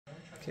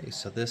Okay,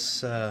 so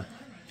this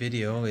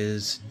video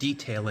is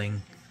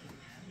detailing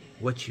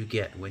what you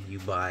get when you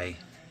buy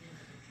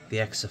the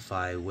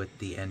XFI with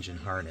the engine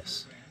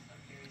harness.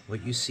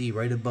 What you see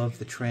right above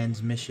the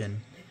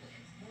transmission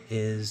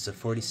is a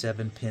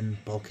 47-pin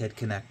bulkhead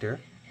connector.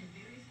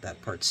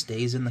 That part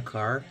stays in the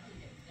car,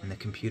 and the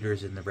computer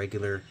is in the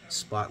regular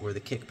spot where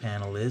the kick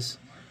panel is,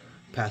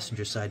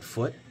 passenger side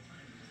foot.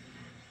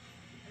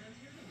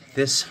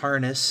 This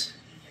harness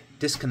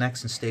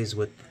disconnects and stays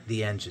with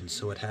the engine,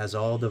 so it has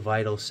all the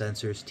vital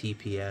sensors,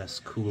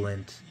 TPS,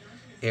 coolant,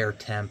 air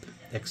temp,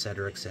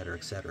 etc, etc,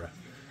 etc.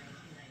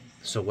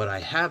 So what I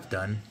have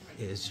done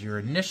is your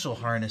initial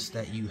harness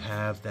that you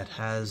have that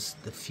has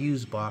the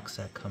fuse box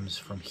that comes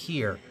from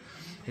here.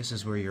 This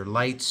is where your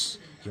lights,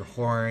 your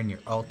horn, your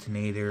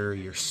alternator,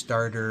 your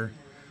starter,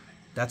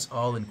 that's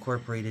all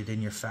incorporated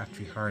in your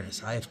factory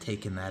harness. I have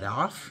taken that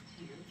off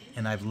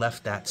and I've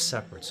left that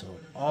separate, so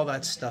all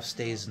that stuff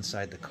stays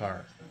inside the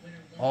car.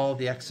 All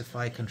the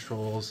XFI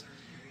controls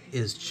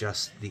is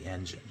just the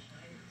engine.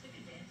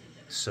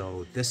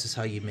 So this is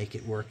how you make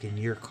it work in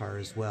your car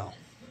as well.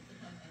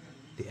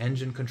 The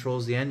engine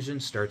controls the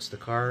engine, starts the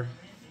car.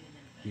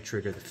 You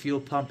trigger the fuel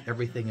pump.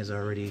 Everything is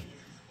already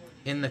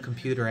in the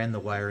computer and the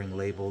wiring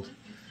labeled.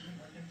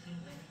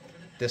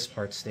 This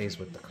part stays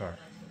with the car.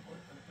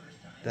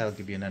 That'll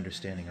give you an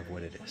understanding of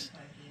what it is.